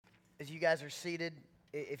As you guys are seated,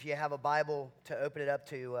 if you have a Bible, to open it up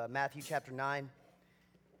to Matthew chapter 9.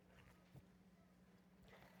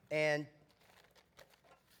 And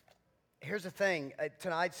here's the thing.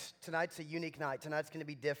 Tonight's a unique night. Tonight's going to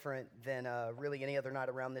be different than really any other night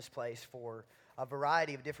around this place for a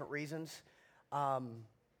variety of different reasons. Let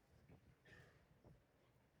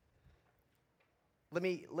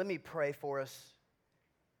me pray for us.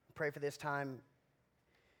 Pray for this time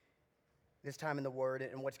in the Word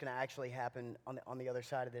and what's going to actually happen on the other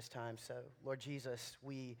side of this time. So, Lord Jesus,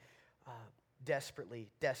 we desperately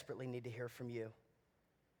need to hear from you.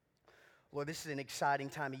 Lord, this is an exciting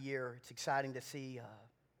time of year. It's exciting to see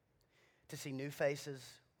new faces.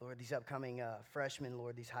 Lord, these upcoming freshmen,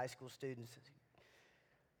 Lord, these high school students. It's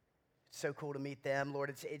so cool to meet them. Lord,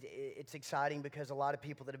 it's exciting because a lot of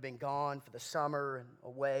people that have been gone for the summer and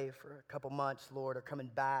away for a couple months, Lord, are coming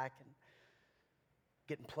back and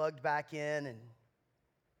getting plugged back in. And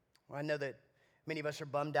I know that many of us are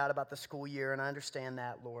bummed out about the school year, and I understand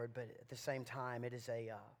that, Lord, but at the same time, it's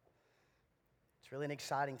really an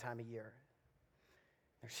exciting time of year.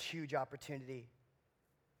 There's huge opportunity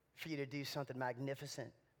for you to do something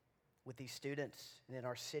magnificent with these students and in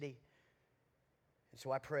our city. And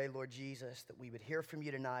so I pray, Lord Jesus, that we would hear from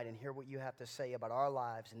you tonight and hear what you have to say about our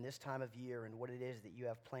lives in this time of year and what it is that you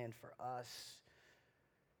have planned for us.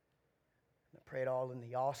 I pray it all in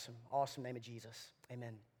the awesome name of Jesus.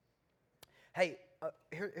 Amen. Hey,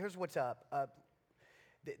 here's what's up.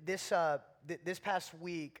 This past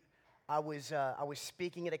week, I was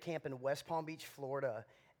speaking at a camp in West Palm Beach, Florida,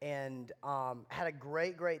 and had a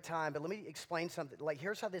great time. But let me explain something. Like,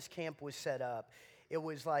 here's how this camp was set up. It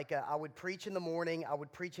was like I would preach in the morning, I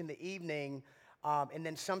would preach in the evening, and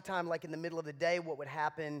then sometime like in the middle of the day, what would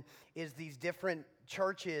happen is these different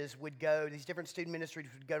churches would go, these different student ministries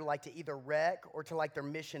would go to like to either rec or to like their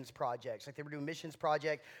missions projects. Like they were doing missions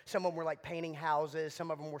project. Some of them were like painting houses. Some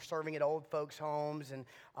of them were serving at old folks' homes and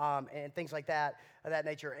things like that, of that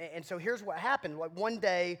nature. And so here's what happened. Like one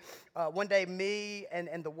day me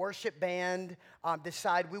and the worship band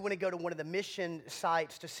decide we want to go to one of the mission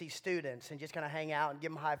sites to see students and just kind of hang out and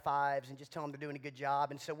give them high fives and just tell them they're doing a good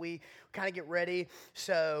job. And so we kind of get ready.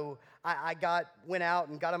 So I went out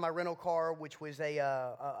and got in my rental car, which was a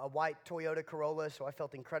white Toyota Corolla, so I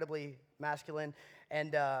felt incredibly masculine.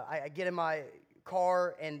 And I get in my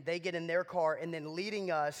car, and they get in their car, and then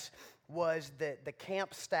leading us was the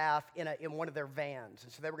camp staff in one of their vans.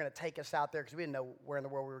 And so they were going to take us out there because we didn't know where in the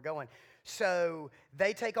world we were going. So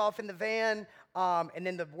they take off in the van, and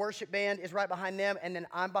then the worship band is right behind them, and then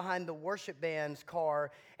I'm behind the worship band's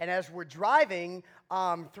car. And as we're driving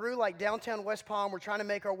through like downtown West Palm, we're trying to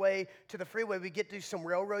make our way to the freeway. We get through some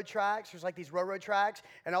railroad tracks. There's like these railroad tracks,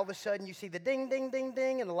 and all of a sudden you see the ding, ding, ding,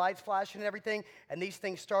 ding, and the lights flashing and everything. And these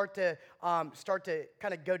things start to kind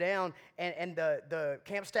of go down, and the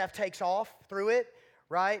camp staff takes off through it,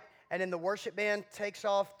 right? And then the worship band takes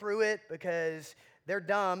off through it because they're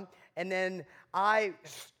dumb. And then I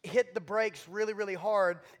hit the brakes really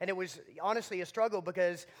hard, and it was honestly a struggle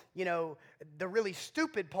because, you know, the really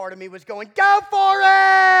stupid part of me was going, go for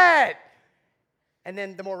it! And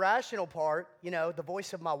then the more rational part, you know, the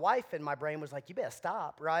voice of my wife in my brain was like, you better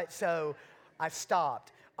stop, right? So I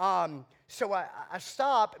stopped. So I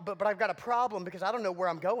stopped, but I've got a problem because I don't know where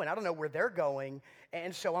I'm going. I don't know where they're going.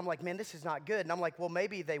 And so I'm like, man, this is not good. And I'm like, well,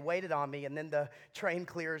 maybe they waited on me, and then the train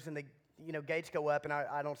clears and the gates go up, and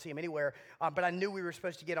I don't see them anywhere. But I knew we were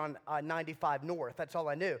supposed to get on 95 North. That's all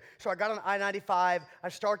I knew. So I got on I-95. I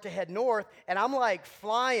start to head north, and I'm like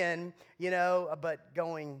flying, but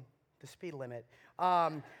going the speed limit.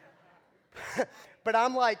 But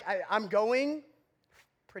I'm like, I'm going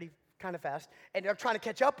pretty kind of fast, and I'm trying to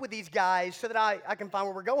catch up with these guys so that I can find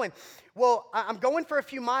where we're going. Well, I'm going for a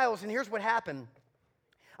few miles, and here's what happened.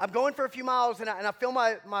 I'm going for a few miles, and I feel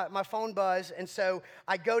my phone buzz, and so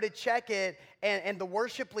I go to check it, and the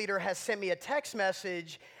worship leader has sent me a text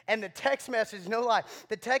message, and the text message, no lie,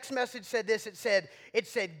 the text message said this. It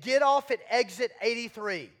said, get off at exit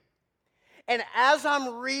 83. And as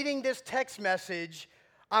I'm reading this text message,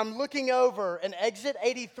 I'm looking over, and exit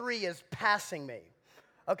 83 is passing me,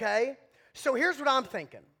 okay? So here's what I'm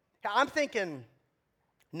thinking. I'm thinking,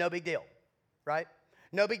 no big deal, right?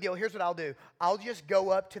 No big deal. Here's what I'll do. I'll just go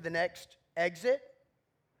up to the next exit,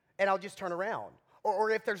 and I'll just turn around. Or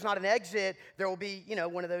if there's not an exit, there will be,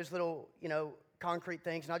 one of those little, concrete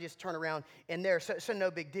things, and I'll just turn around in there. So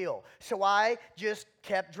no big deal. So I just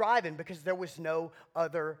kept driving because there was no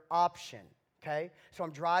other option, okay? So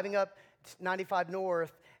I'm driving up 95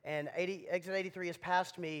 North, and exit 83 is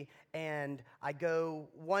past me, and I go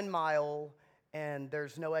 1 mile, and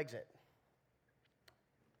there's no exit,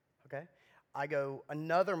 okay? I go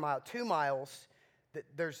another mile, 2 miles,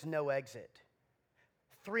 there's no exit.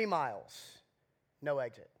 3 miles, no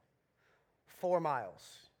exit. 4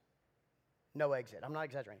 miles, no exit. I'm not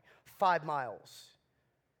exaggerating. 5 miles,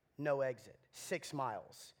 no exit. 6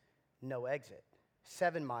 miles, no exit.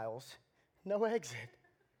 7 miles, no exit.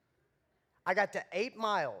 I got to 8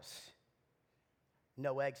 miles,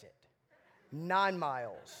 no exit. 9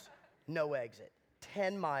 miles, no exit.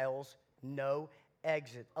 10 miles, no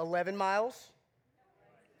exit. 11 miles?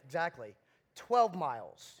 Exactly. 12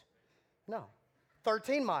 miles? No.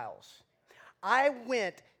 13 miles. I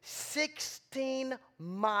went 16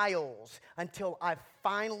 miles until I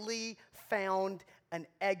finally found an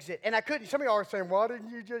exit. And I couldn't. Some of y'all are saying, why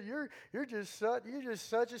didn't you just, you're just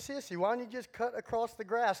such a sissy. Why don't you just cut across the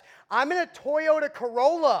grass? I'm in a Toyota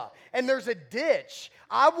Corolla and there's a ditch.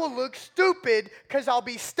 I will look stupid because I'll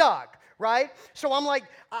be stuck, right? So I'm like,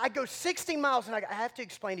 I go 16 miles and I have to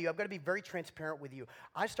explain to you, I've got to be very transparent with you.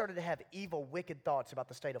 I started to have evil, wicked thoughts about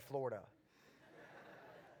the state of Florida.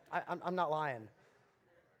 I'm not lying.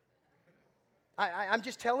 I'm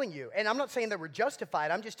just telling you. And I'm not saying they were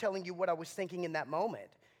justified. I'm just telling you what I was thinking in that moment.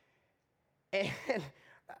 And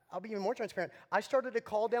I'll be even more transparent. I started to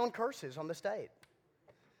call down curses on the state.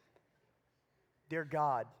 Dear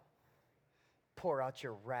God, pour out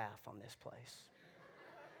your wrath on this place.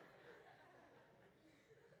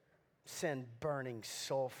 Send burning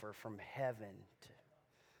sulfur from heaven to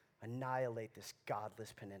annihilate this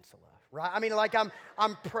godless peninsula, right? I mean, like I'm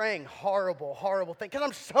praying horrible things because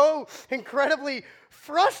I'm so incredibly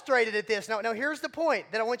frustrated at this. Now here's the point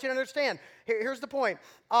that I want you to understand. Here's the point.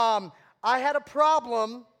 I had a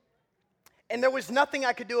problem, and there was nothing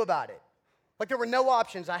I could do about it. Like there were no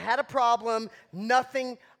options. I had a problem,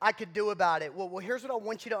 nothing I could do about it. Well, here's what I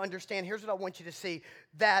want you to understand. Here's what I want you to see,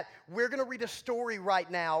 that we're going to read a story right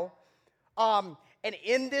now. And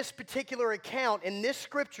in this particular account, in this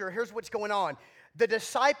scripture, here's what's going on. The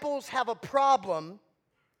disciples have a problem.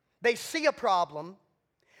 They see a problem.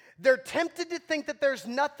 They're tempted to think that there's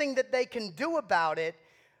nothing that they can do about it.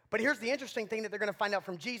 But here's the interesting thing that they're going to find out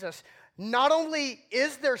from Jesus. Not only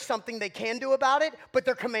is there something they can do about it, but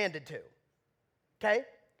they're commanded to. Okay?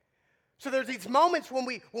 So there's these moments when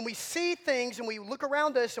we see things and we look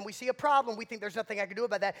around us and we see a problem, we think there's nothing I can do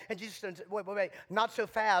about that. And Jesus says, wait, not so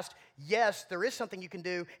fast. Yes, there is something you can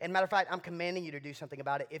do. And matter of fact, I'm commanding you to do something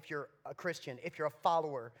about it if you're a Christian, if you're a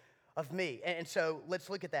follower of me. And so let's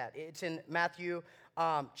look at that. It's in Matthew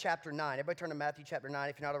chapter 9. Everybody turn to Matthew chapter 9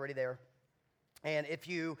 if you're not already there. And if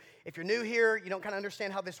you're new here, you don't kind of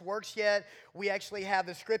understand how this works yet, we actually have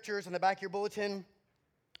the scriptures in the back of your bulletin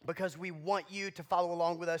because we want you to follow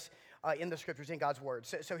along with us in the scriptures, in God's word.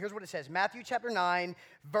 So here's what it says. Matthew chapter 9,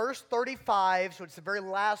 verse 35. So it's the very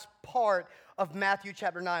last part of Matthew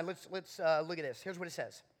chapter 9. Let's look at this. Here's what it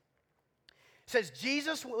says. It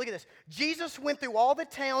says, look at this. Jesus went through all the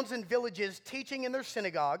towns and villages, teaching in their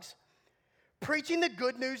synagogues, preaching the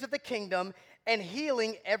good news of the kingdom, and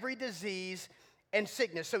healing every disease and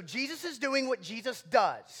sickness. So Jesus is doing what Jesus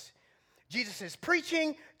does. Jesus is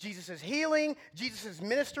preaching, Jesus is healing, Jesus is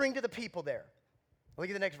ministering to the people there. Look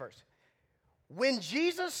at the next verse. When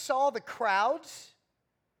Jesus saw the crowds,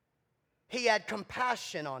 he had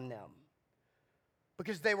compassion on them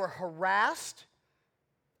because they were harassed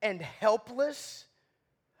and helpless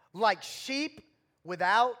like sheep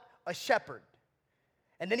without a shepherd.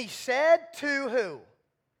 And then he said to who?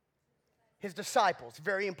 His disciples.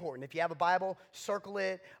 Very important. If you have a Bible, circle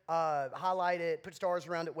it, highlight it, put stars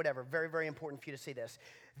around it, whatever. Very, very important for you to see this.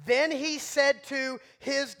 Then he said to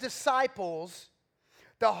his disciples,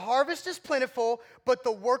 the harvest is plentiful, but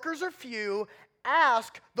the workers are few.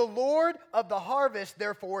 Ask the Lord of the harvest,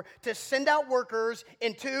 therefore, to send out workers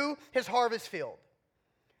into his harvest field.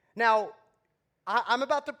 Now, I'm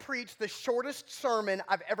about to preach the shortest sermon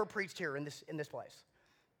I've ever preached here in this place.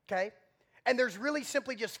 Okay? And there's really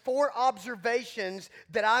simply just 4 observations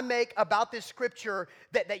that I make about this scripture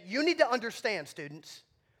that you need to understand, students.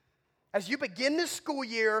 As you begin this school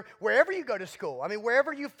year, wherever you go to school, I mean,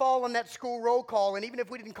 wherever you fall on that school roll call, and even if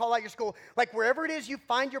we didn't call out your school, like wherever it is you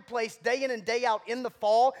find your place day in and day out in the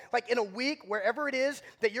fall, like in a week, wherever it is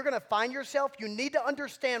that you're going to find yourself, you need to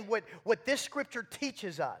understand what this scripture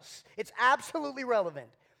teaches us. It's absolutely relevant.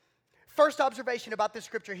 First observation about this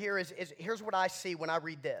scripture here is here's what I see when I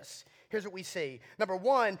read this. Here's what we see. Number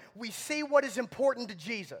 1, we see what is important to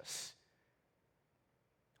Jesus.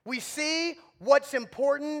 We see what's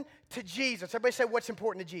important to Jesus. Everybody say what's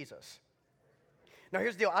important to Jesus. Now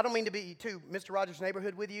here's the deal. I don't mean to be too Mr. Rogers'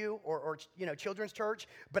 neighborhood with you or children's church,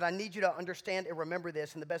 but I need you to understand and remember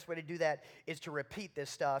this, and the best way to do that is to repeat this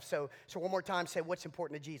stuff. So one more time, say what's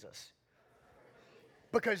important to Jesus.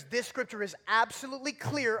 because this scripture is absolutely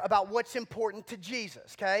clear about what's important to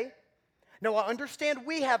Jesus, okay? Now, I understand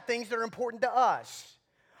we have things that are important to us.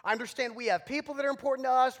 I understand we have people that are important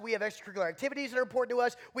to us. We have extracurricular activities that are important to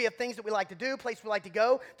us. We have things that we like to do, places we like to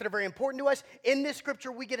go that are very important to us. In this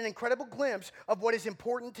scripture, we get an incredible glimpse of what is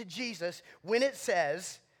important to Jesus when it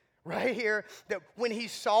says, right here, that when he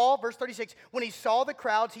saw, verse 36, when he saw the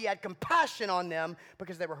crowds, he had compassion on them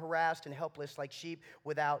because they were harassed and helpless like sheep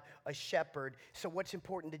without a shepherd. So what's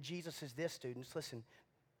important to Jesus is this, students. Listen,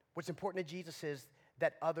 what's important to Jesus is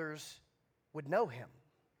that others would know him.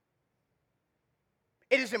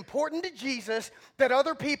 It is important to Jesus that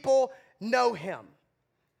other people know him.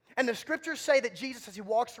 And the scriptures say that Jesus, as he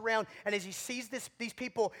walks around and as he sees these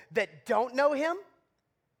people that don't know him,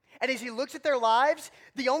 and as he looks at their lives,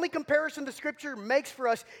 the only comparison the scripture makes for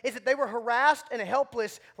us is that they were harassed and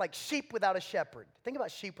helpless like sheep without a shepherd. Think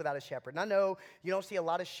about sheep without a shepherd. And I know you don't see a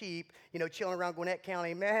lot of sheep, chilling around Gwinnett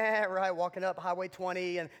County, right, walking up Highway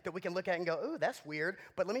 20, and that we can look at and go, ooh, that's weird.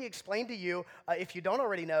 But let me explain to you, if you don't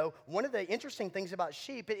already know, one of the interesting things about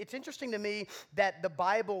sheep, it's interesting to me that the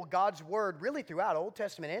Bible, God's word, really throughout Old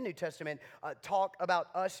Testament and New Testament, talk about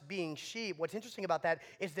us being sheep. What's interesting about that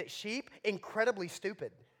is that sheep, incredibly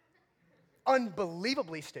stupid.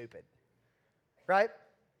 Unbelievably stupid, right?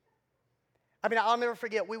 I mean, I'll never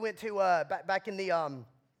forget. We went to back in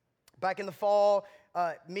the fall.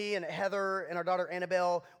 Me and Heather and our daughter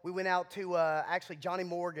Annabelle, we went out to actually Johnny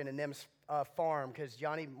Morgan and them's farm because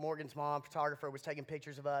Johnny Morgan's mom, photographer, was taking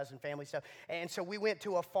pictures of us and family stuff. And so we went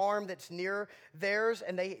to a farm that's near theirs,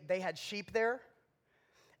 and they had sheep there.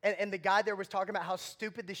 And the guy there was talking about how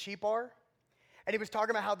stupid the sheep are. And he was talking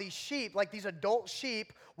about how these sheep, like these adult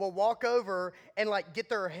sheep, will walk over and like get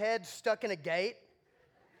their head stuck in a gate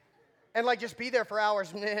and like just be there for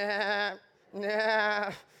hours.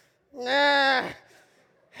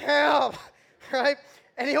 Help, right?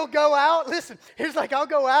 And he'll go out. Listen, he's like, I'll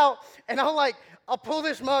go out and I'll pull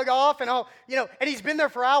this mug off and and he's been there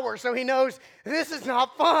for hours, so he knows this is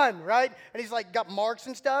not fun, right? And he's like got marks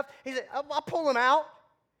and stuff. He's like, I'll pull him out.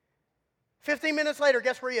 15 minutes later,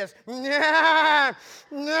 guess where he is?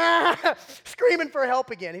 Screaming for help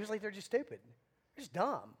again. He was like, they're just stupid. They're just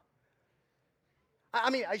dumb. I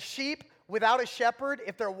mean, a sheep without a shepherd,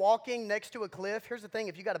 if they're walking next to a cliff, here's the thing.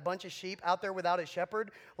 If you got a bunch of sheep out there without a shepherd,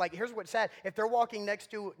 like here's what's sad. If they're walking next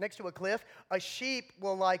to a cliff, a sheep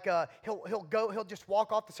will he'll just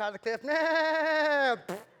walk off the side of the cliff,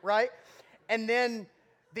 right? And then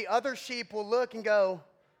the other sheep will look and go,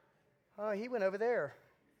 oh, he went over there.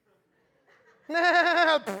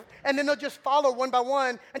 And then they'll just follow one by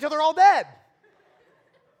one until they're all dead.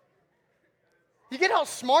 You get how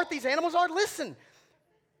smart these animals are? Listen.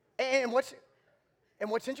 And what's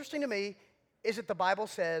interesting to me is that the Bible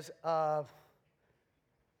says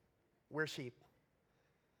we're sheep.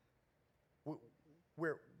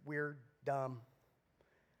 We're dumb.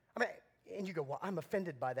 I mean, and you go, well, I'm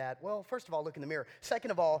offended by that. Well, first of all, look in the mirror.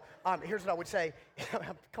 Second of all, here's what I would say.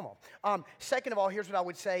 Come on. Second of all, here's what I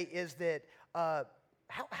would say is that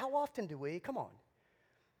how often do we, come on,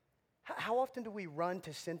 how often do we run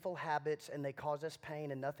to sinful habits and they cause us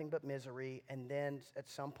pain and nothing but misery, and then at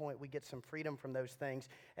some point we get some freedom from those things,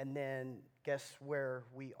 and then guess where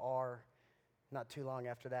we are not too long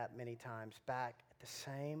after that many times? Back at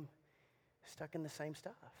stuck in the same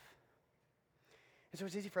stuff. And so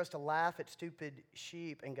it's easy for us to laugh at stupid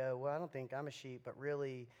sheep and go, well, I don't think I'm a sheep, but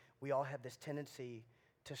really we all have this tendency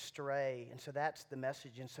to stray. And so that's the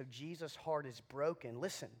message. And so Jesus' heart is broken.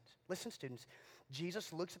 Listen, students.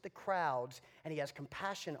 Jesus looks at the crowds and he has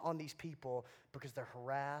compassion on these people because they're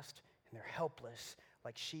harassed and they're helpless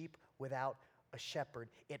like sheep without a shepherd.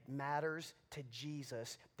 It matters to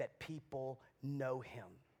Jesus that people know him.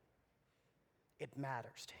 It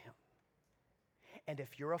matters to him. And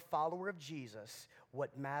if you're a follower of Jesus,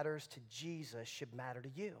 what matters to Jesus should matter to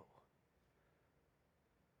you.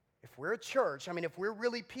 If we're a church, if we're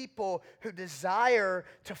really people who desire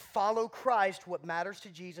to follow Christ, what matters to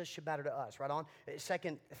Jesus should matter to us, right on?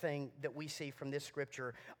 Second thing that we see from this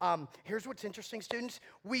scripture, here's what's interesting, students.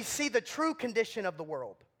 We see the true condition of the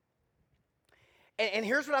world. And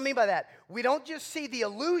here's what I mean by that. We don't just see the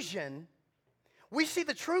illusion, we see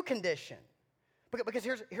the true condition. Because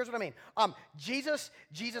here's what I mean. Jesus,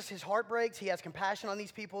 his heart breaks. He has compassion on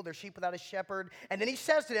these people. They're sheep without a shepherd. And then he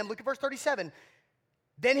says to them, look at verse 37,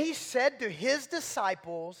 then he said to his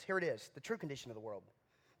disciples, here it is, the true condition of the world.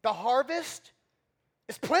 The harvest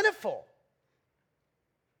is plentiful.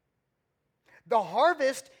 The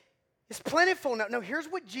harvest is plentiful. Now, here's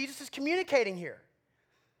what Jesus is communicating here.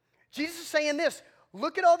 Jesus is saying this,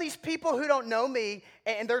 look at all these people who don't know me,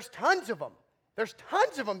 and there's tons of them. There's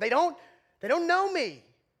tons of them. They don't They don't know me.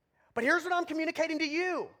 But here's what I'm communicating to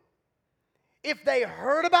you. If they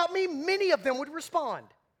heard about me, many of them would respond.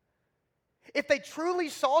 If they truly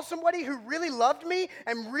saw somebody who really loved me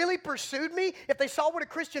and really pursued me, if they saw what a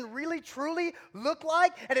Christian really, truly looked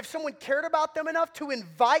like, and if someone cared about them enough to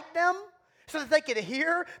invite them so that they could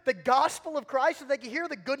hear the gospel of Christ, so they could hear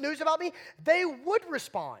the good news about me, they would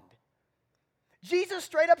respond. Jesus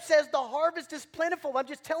straight up says the harvest is plentiful. I'm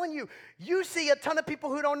just telling you, you see a ton of people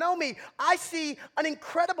who don't know me. I see an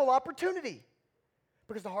incredible opportunity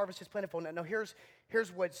because the harvest is plentiful. Now here's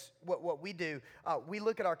what we do. We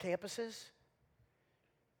look at our campuses.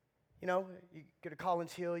 You know, you go to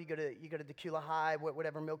Collins Hill, you go to Decula High,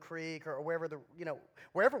 whatever, Mill Creek, or wherever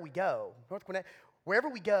wherever we go, North Gwinnett, wherever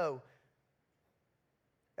we go.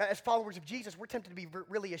 As followers of Jesus, we're tempted to be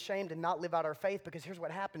really ashamed and not live out our faith because here's what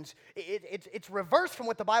happens. It's reversed from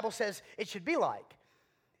what the Bible says it should be like.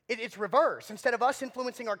 It's reverse. Instead of us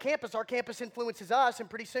influencing our campus influences us, and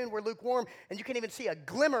pretty soon we're lukewarm, and you can't even see a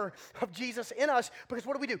glimmer of Jesus in us because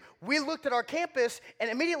what do? We looked at our campus, and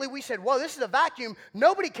immediately we said, whoa, this is a vacuum.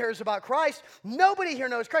 Nobody cares about Christ. Nobody here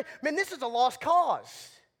knows Christ. Man, this is a lost cause.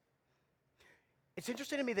 It's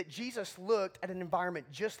interesting to me that Jesus looked at an environment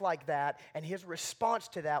just like that, and his response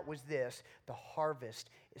to that was this: the harvest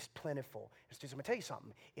is plentiful. Students, I'm going to tell you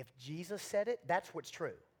something. If Jesus said it, that's what's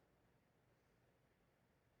true.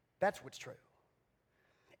 That's what's true.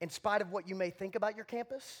 In spite of what you may think about your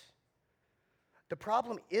campus, the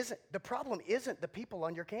problem isn't the people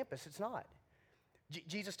on your campus. It's not.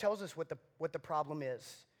 Jesus tells us what the problem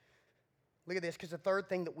is. Look at this, because the third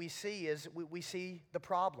thing that we see is we see the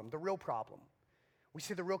problem, the real problem. We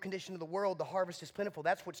see the real condition of the world. The harvest is plentiful.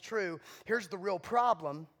 That's what's true. Here's the real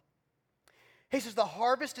problem. He says the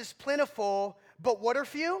harvest is plentiful, but what are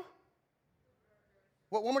few?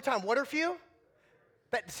 One more time. What are few?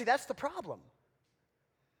 That's the problem.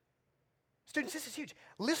 Students, this is huge.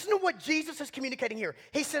 Listen to what Jesus is communicating here.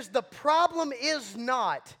 He says the problem is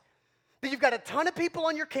not that you've got a ton of people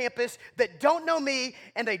on your campus that don't know me,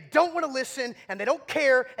 and they don't want to listen, and they don't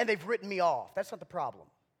care, and they've written me off. That's not the problem.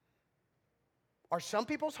 Are some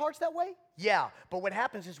people's hearts that way? Yeah. But what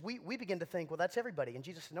happens is we begin to think, well, that's everybody. And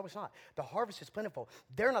Jesus said, no, it's not. The harvest is plentiful.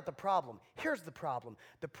 They're not the problem. Here's the problem.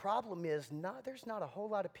 The problem is there's not a whole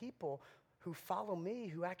lot of people who follow me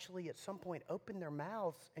who actually at some point open their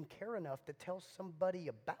mouths and care enough to tell somebody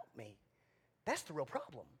about me. That's the real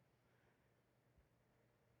problem.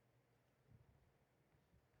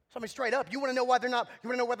 So I mean, straight up, you want to know why they're not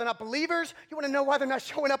believers? You want to know why they're not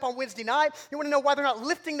showing up on Wednesday night? You want to know why they're not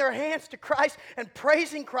lifting their hands to Christ and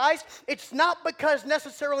praising Christ? It's not because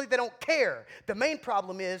necessarily they don't care. The main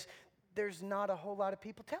problem is there's not a whole lot of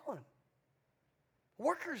people telling them.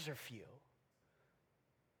 Workers are few.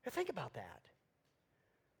 Now think about that.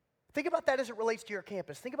 Think about that as it relates to your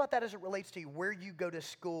campus. Think about that as it relates to where you go to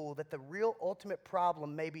school, that the real ultimate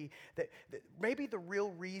problem maybe the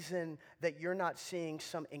real reason that you're not seeing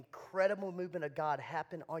some incredible movement of God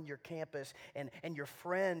happen on your campus and your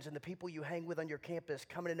friends and the people you hang with on your campus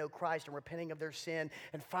coming to know Christ and repenting of their sin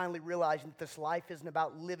and finally realizing that this life isn't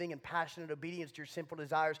about living in passionate obedience to your sinful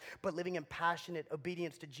desires, but living in passionate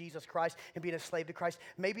obedience to Jesus Christ and being a slave to Christ.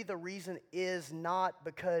 Maybe the reason is not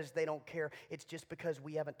because they don't care. It's just because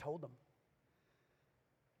we haven't told them.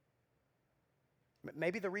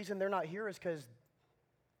 Maybe the reason they're not here is because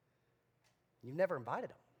you've never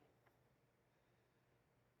invited them.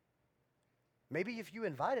 Maybe if you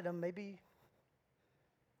invited them, maybe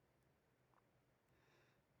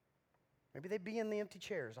they'd be in the empty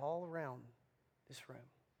chairs all around this room.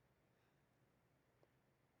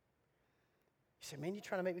 You say, man, you're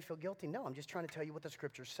trying to make me feel guilty? No, I'm just trying to tell you what the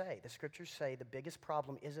scriptures say. The scriptures say the biggest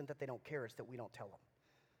problem isn't that they don't care, it's that we don't tell them.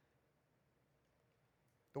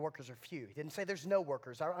 The workers are few. He didn't say there's no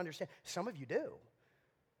workers. I understand. Some of you do.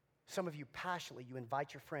 Some of you passionately, you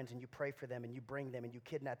invite your friends and you pray for them and you bring them and you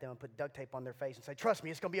kidnap them and put duct tape on their face and say, trust me,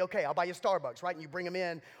 it's going to be okay. I'll buy you Starbucks, right? And you bring them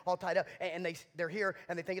in all tied up and they're here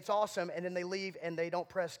and they think it's awesome and then they leave and they don't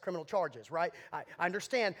press criminal charges, right? I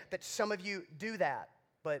understand that some of you do that,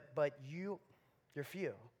 but you're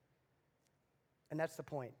few. And that's the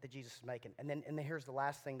point that Jesus is making. And then here's the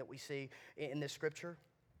last thing that we see in this scripture.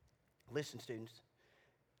 Listen, students.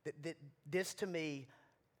 This to me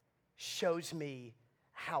shows me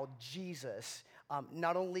how Jesus,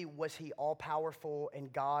 not only was he all-powerful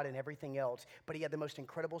and God and everything else, but he had the most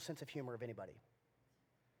incredible sense of humor of anybody.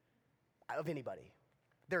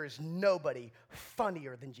 There is nobody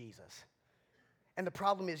funnier than Jesus. And the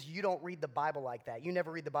problem is you don't read the Bible like that. You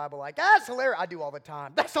never read the Bible like, that's hilarious. I do all the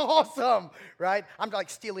time. That's awesome, right? I'm like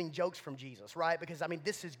stealing jokes from Jesus, right? Because,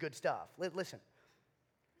 this is good stuff. Listen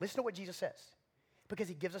to what Jesus says. Because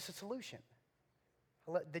he gives us a solution.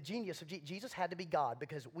 The genius of Jesus had to be God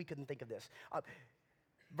because we couldn't think of this.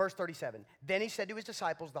 Verse 37, then he said to his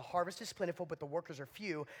disciples, the harvest is plentiful, but the workers are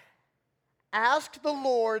few. Ask the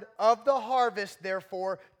Lord of the harvest,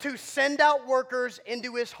 therefore, to send out workers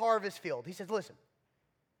into his harvest field. He says, listen,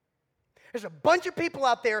 there's a bunch of people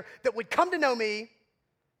out there that would come to know me.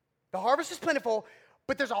 The harvest is plentiful,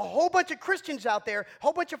 but there's a whole bunch of Christians out there, a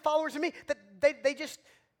whole bunch of followers of me that they're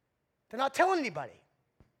not telling anybody.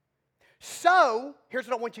 So, here's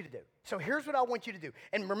what I want you to do.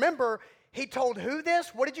 And remember, he told who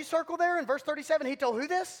this? What did you circle there in verse 37? He told who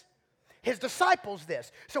this? His disciples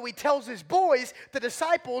this. So he tells his boys, the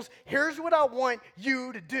disciples, here's what I want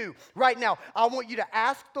you to do. Right now, I want you to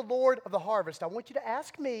ask the Lord of the harvest. I want you to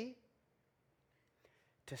ask me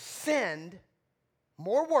to send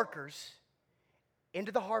more workers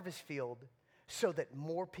into the harvest field so that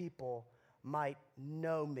more people might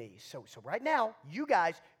know me. So right now, you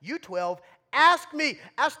guys, you 12, ask the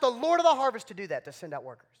Lord of the harvest to do that, to send out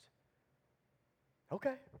workers.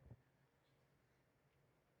 Okay.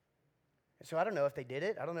 So I don't know if they did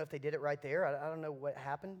it. I don't know if they did it right there. I don't know what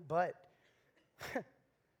happened, but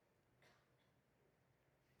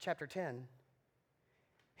chapter 10,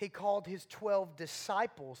 he called his 12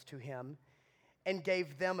 disciples to him and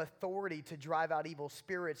gave them authority to drive out evil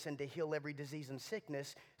spirits and to heal every disease and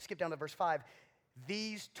sickness. Skip down to verse 5.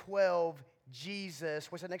 These 12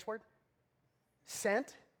 Jesus, what's that next word?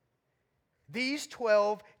 Sent. These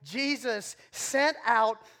 12 Jesus sent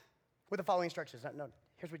out with the following instructions. No,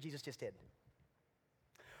 here's what Jesus just did.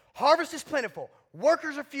 Harvest is plentiful.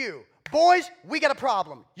 Workers are few. Boys, we got a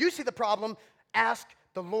problem. You see the problem. Ask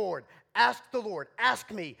the Lord. Ask the Lord.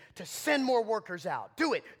 Ask me to send more workers out.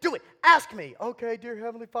 Do it. Ask me. Okay, dear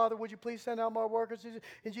Heavenly Father, would you please send out more workers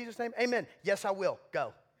in Jesus' name? Amen. Yes, I will.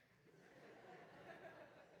 Go.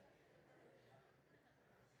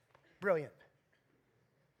 Brilliant.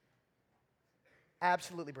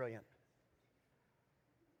 Absolutely brilliant.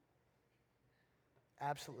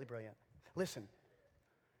 Absolutely brilliant. Listen.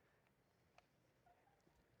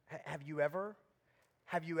 Have you ever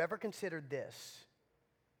considered this?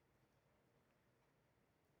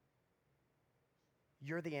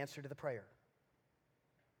 You're the answer to the prayer.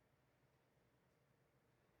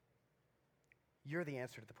 You're the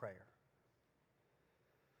answer to the prayer.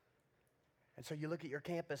 And so you look at your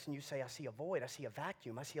campus and you say, I see a void, I see a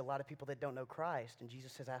vacuum, I see a lot of people that don't know Christ. And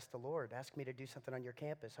Jesus says, ask the Lord, ask me to do something on your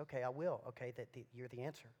campus. Okay, I will. Okay, you're the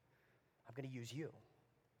answer. I'm going to use you.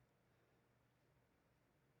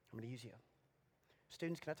 I'm going to use you.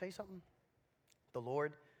 Students, can I tell you something? The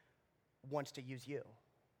Lord wants to use you.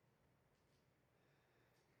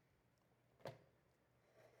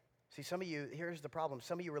 See, some of you, here's the problem.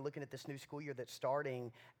 Some of you are looking at this new school year that's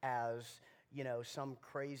starting as, some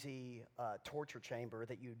crazy torture chamber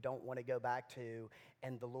that you don't want to go back to.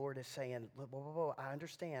 And the Lord is saying, whoa, I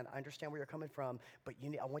understand where you're coming from, but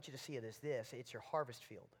I want you to see it as this. It's your harvest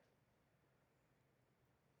field.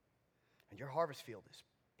 And your harvest field is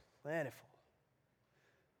plentiful.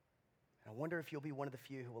 And I wonder if you'll be one of the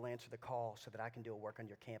few who will answer the call so that I can do a work on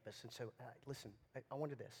your campus. And so, listen, I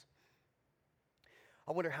wonder this.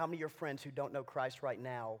 I wonder how many of your friends who don't know Christ right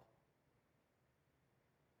now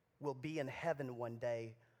will be in heaven one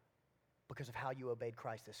day because of how you obeyed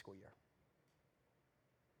Christ this school year.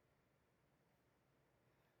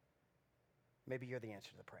 Maybe you're the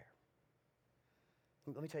answer to the prayer.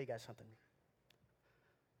 Let me tell you guys something.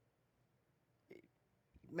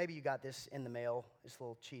 Maybe you got this in the mail, this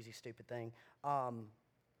little cheesy, stupid thing.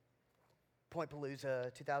 Point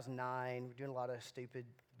Palooza, 2009, we're doing a lot of stupid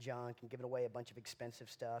junk and giving away a bunch of expensive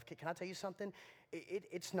stuff. Can I tell you something?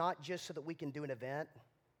 It's not just so that we can do an event.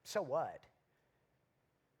 So what?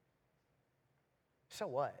 So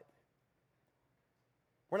what?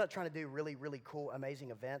 We're not trying to do really, really cool, amazing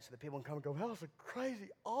events so that people can come and go, that was a crazy,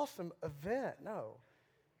 awesome event. No.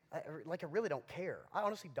 I really don't care. I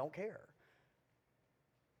honestly don't care.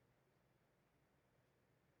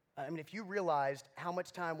 I mean, if you realized how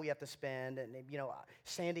much time we have to spend, and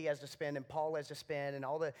Sandy has to spend, and Paul has to spend, and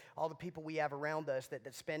all the people we have around us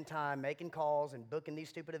that spend time making calls and booking these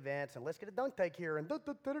stupid events, and let's get a dunk tank here, and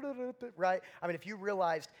right? I mean, if you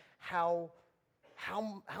realized how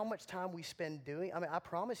much time we spend doing, I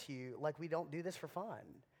promise you, we don't do this for fun.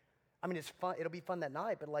 I mean, it's fun. It'll be fun that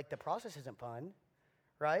night, but the process isn't fun,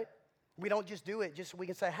 right? We don't just do it just so we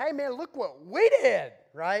can say, hey, man, look what we did,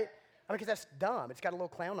 right? Because that's dumb. It's got a little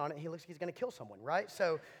clown on it. He looks like he's going to kill someone, right?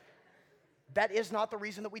 So that is not the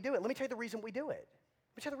reason that we do it. Let me tell you the reason we do it.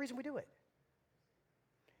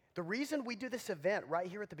 The reason we do this event right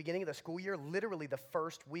here at the beginning of the school year, literally the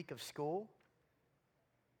first week of school,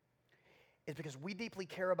 is because we deeply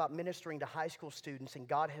care about ministering to high school students, and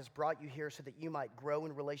God has brought you here so that you might grow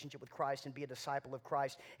in relationship with Christ and be a disciple of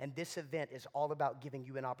Christ. And this event is all about giving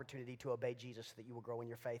you an opportunity to obey Jesus so that you will grow in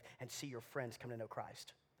your faith and see your friends come to know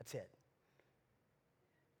Christ. That's it.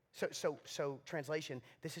 So translation,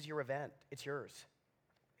 this is your event. It's yours.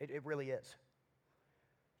 It really is.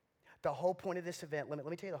 The whole point of this event, let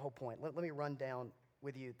me tell you the whole point. Let me run down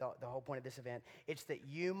with you the whole point of this event. It's that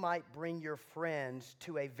you might bring your friends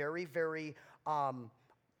to a very, very,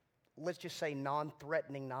 let's just say,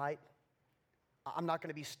 non-threatening night. I'm not going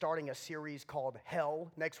to be starting a series called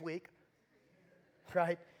Hell next week,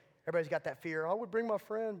 right? Everybody's got that fear. I would bring my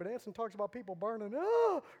friend, but Anson talks about people burning,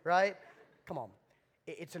 right? Come on.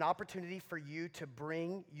 It's an opportunity for you to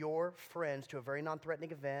bring your friends to a very non-threatening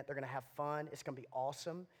event. They're going to have fun. It's going to be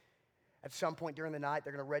awesome. At some point during the night,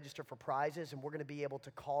 they're going to register for prizes, and we're going to be able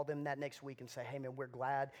to call them that next week and say, hey, man, we're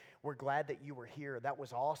glad that you were here. That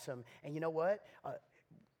was awesome. And you know what?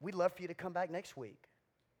 We'd love for you to come back next week.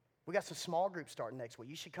 We got some small groups starting next week.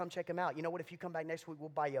 You should come check them out. You know what? If you come back next week, we'll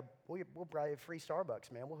buy you a free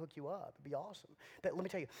Starbucks, man. We'll hook you up. It'd be awesome. But let me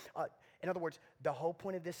tell you, in other words, the whole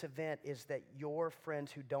point of this event is that your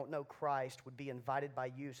friends who don't know Christ would be invited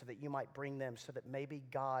by you so that you might bring them, so that maybe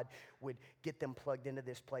God would get them plugged into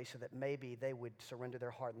this place, so that maybe they would surrender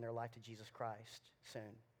their heart and their life to Jesus Christ soon.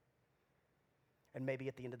 And maybe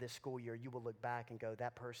at the end of this school year, you will look back and go,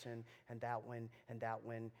 that person and that one and that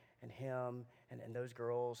one and him and those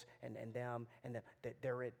girls and them, and that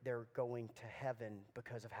they're going to heaven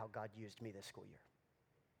because of how God used me this school year.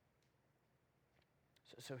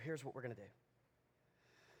 So here's what we're going to do.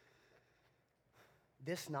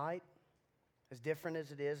 This night, as different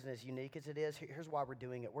as it is and as unique as it is, here's why we're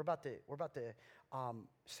doing it. We're about to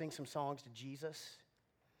sing some songs to Jesus.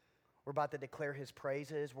 We're about to declare his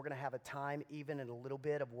praises. We're going to have a time, even in a little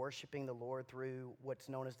bit, of worshiping the Lord through what's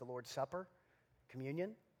known as the Lord's Supper,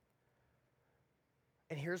 communion.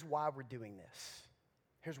 And here's why we're doing this.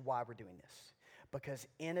 Because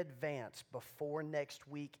in advance, before next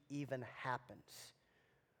week even happens,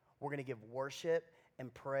 we're going to give worship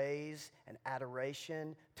and praise and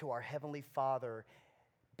adoration to our Heavenly Father,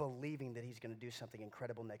 believing that he's going to do something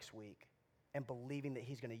incredible next week, and believing that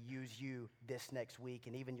he's going to use you this next week,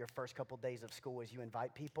 and even your first couple days of school as you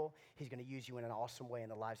invite people, he's going to use you in an awesome way in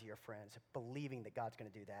the lives of your friends, believing that God's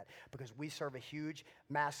going to do that. Because we serve a huge,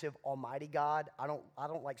 massive, almighty God. I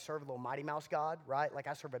don't like serve a little Mighty Mouse God, right? Like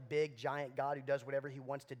I serve a big, giant God who does whatever he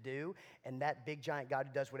wants to do, and that big, giant God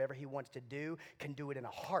who does whatever he wants to do can do it in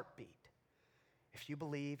a heartbeat. If you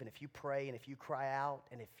believe, and if you pray, and if you cry out,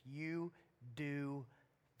 and if you do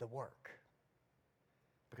the work.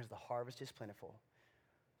 Because the harvest is plentiful,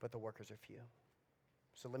 but the workers are few.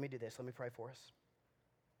 So let me do this. Let me pray for us.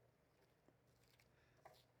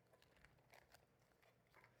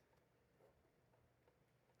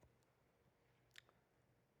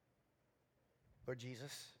 Lord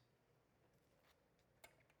Jesus,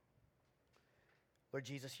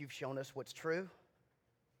 you've shown us what's true.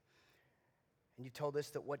 And you told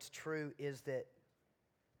us that what's true is that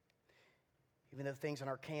even though things on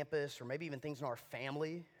our campus, or maybe even things in our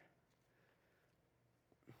family,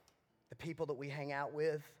 the people that we hang out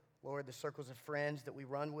with, Lord, the circles of friends that we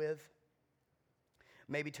run with,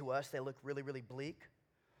 maybe to us they look really, really bleak.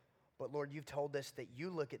 But Lord, you've told us that you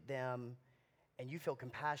look at them and you feel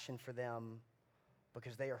compassion for them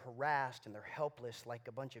because they are harassed and they're helpless like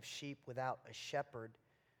a bunch of sheep without a shepherd.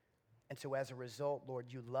 And so as a result, Lord,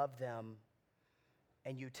 you love them.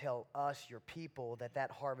 And you tell us, your people, that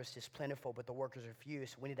harvest is plentiful, but the workers are few.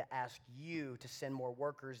 So we need to ask you to send more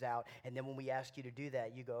workers out. And then when we ask you to do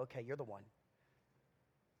that, you go, okay, you're the one.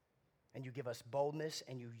 And you give us boldness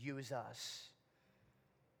and you use us.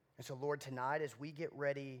 And so, Lord, tonight as we get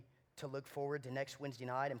ready to look forward to next Wednesday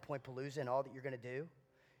night and Point Palooza and all that you're going to do,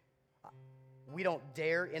 we don't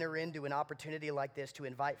dare enter into an opportunity like this to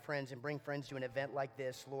invite friends and bring friends to an event like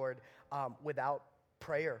this, Lord, without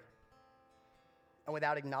prayer. And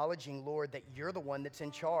without acknowledging, Lord, that you're the one that's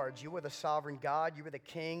in charge. You are the sovereign God. You are the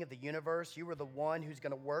king of the universe. You are the one who's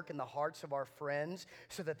going to work in the hearts of our friends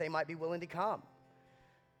so that they might be willing to come.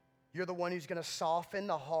 You're the one who's going to soften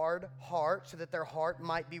the hard heart so that their heart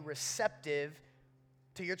might be receptive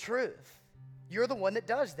to your truth. You're the one that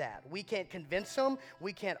does that. We can't convince them.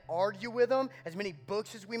 We can't argue with them. As many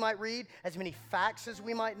books as we might read, as many facts as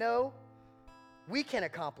we might know, we can't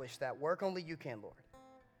accomplish that work. Only you can, Lord.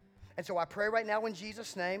 And so I pray right now in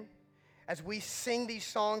Jesus' name, as we sing these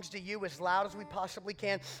songs to you as loud as we possibly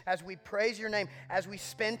can, as we praise your name, as we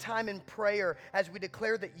spend time in prayer, as we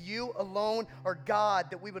declare that you alone are God,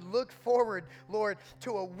 that we would look forward, Lord,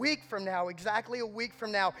 to a week from now, exactly a week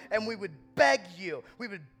from now, and we would beg you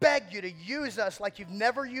to use us like you've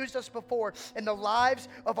never used us before in the lives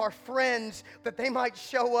of our friends, that they might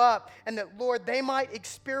show up and that, Lord, they might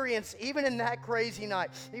experience, even in that crazy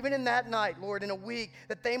night, even in that night, Lord, in a week,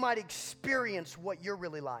 that they might experience what you're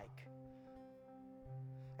really like.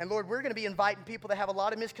 And Lord, we're going to be inviting people that have a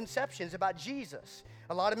lot of misconceptions about Jesus,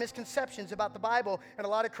 a lot of misconceptions about the Bible, and a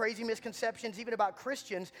lot of crazy misconceptions even about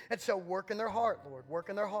Christians. And so work in their heart, Lord, work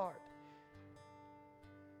in their heart.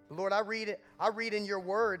 Lord, I read in your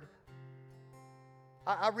word.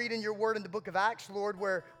 I read in your word in the book of Acts, Lord,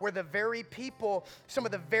 where the very people, some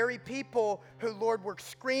of the very people who, Lord, were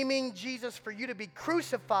screaming Jesus for you to be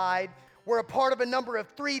crucified, were a part of a number of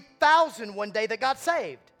 3,000 one day that got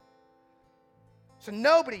saved. So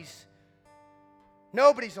nobody's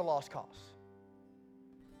a lost cause.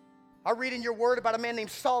 I read in your word about a man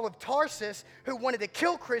named Saul of Tarsus who wanted to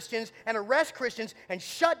kill Christians and arrest Christians and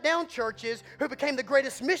shut down churches, who became the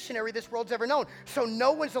greatest missionary this world's ever known. So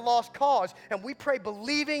no one's a lost cause. And we pray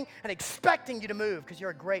believing and expecting you to move because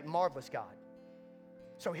you're a great, marvelous God.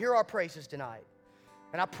 So hear our praises tonight.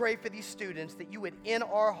 And I pray for these students that you would, in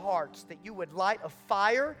our hearts, that you would light a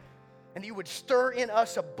fire and you would stir in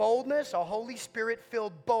us a boldness, a Holy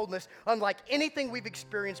Spirit-filled boldness, unlike anything we've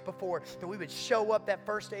experienced before, that we would show up that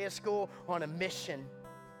first day of school on a mission.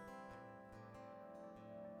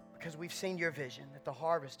 Because we've seen your vision, that the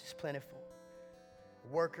harvest is plentiful, the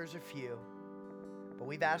workers are few, but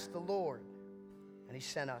we've asked the Lord, and he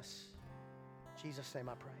sent us. In Jesus' name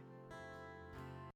I pray.